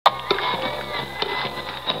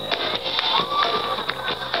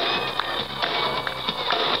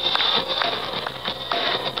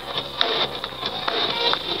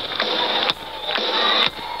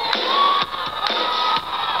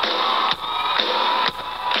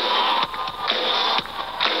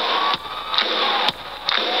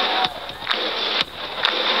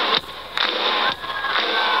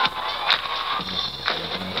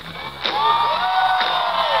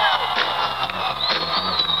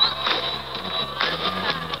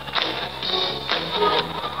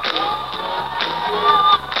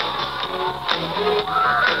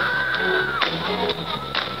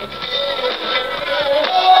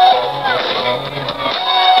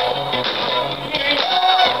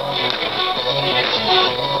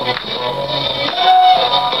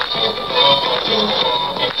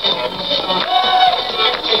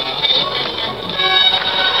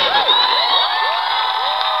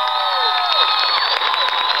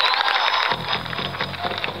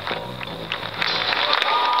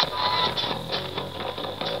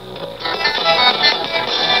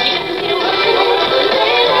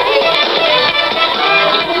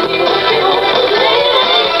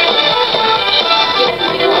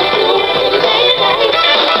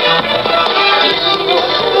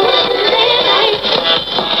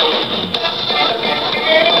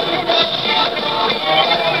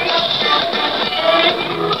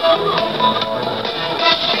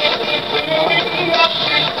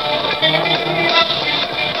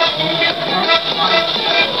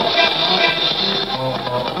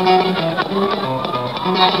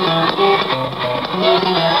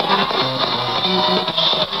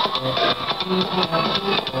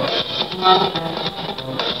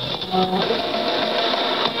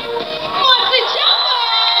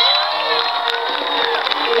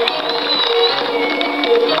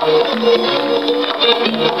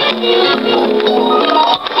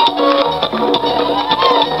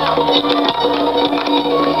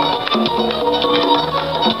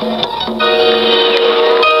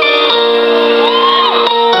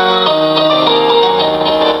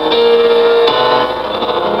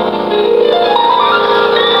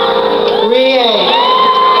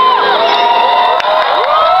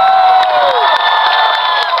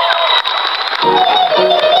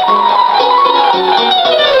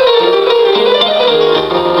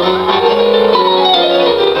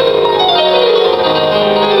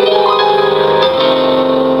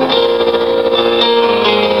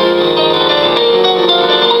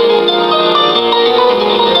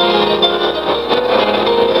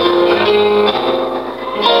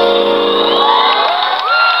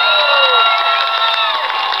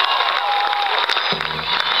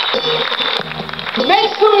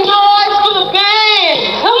Make some noise for the band.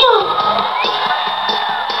 Come on.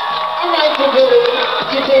 All right, you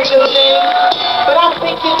did your thing, but I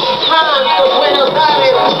think it's time for Buenos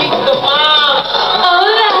Aires to meet the mom. Oh,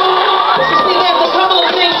 no. You see, there's a couple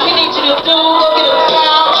of things we need you to do. Go get a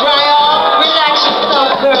towel, dry off, relax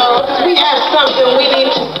yourself, girl. We have something we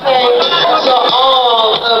need to say to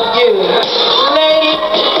all of you. Ladies,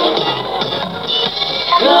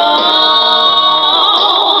 go.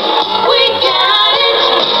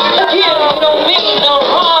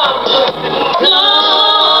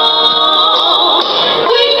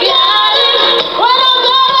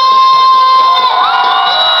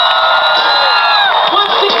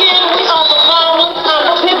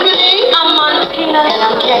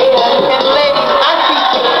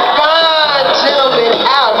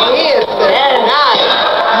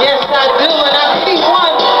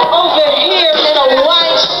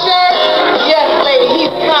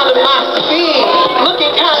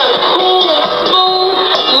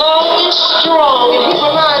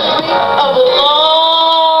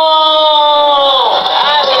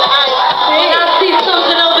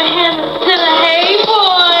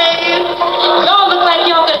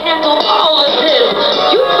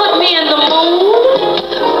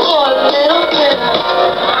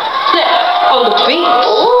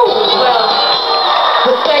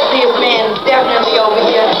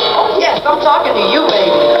 I'm talking to you,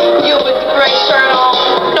 baby. You with the gray shirt on.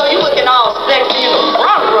 You know, you looking all sexy in the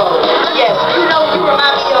front row. Yes, you know, you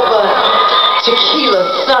remind me of a tequila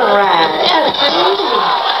sunrise. Yes,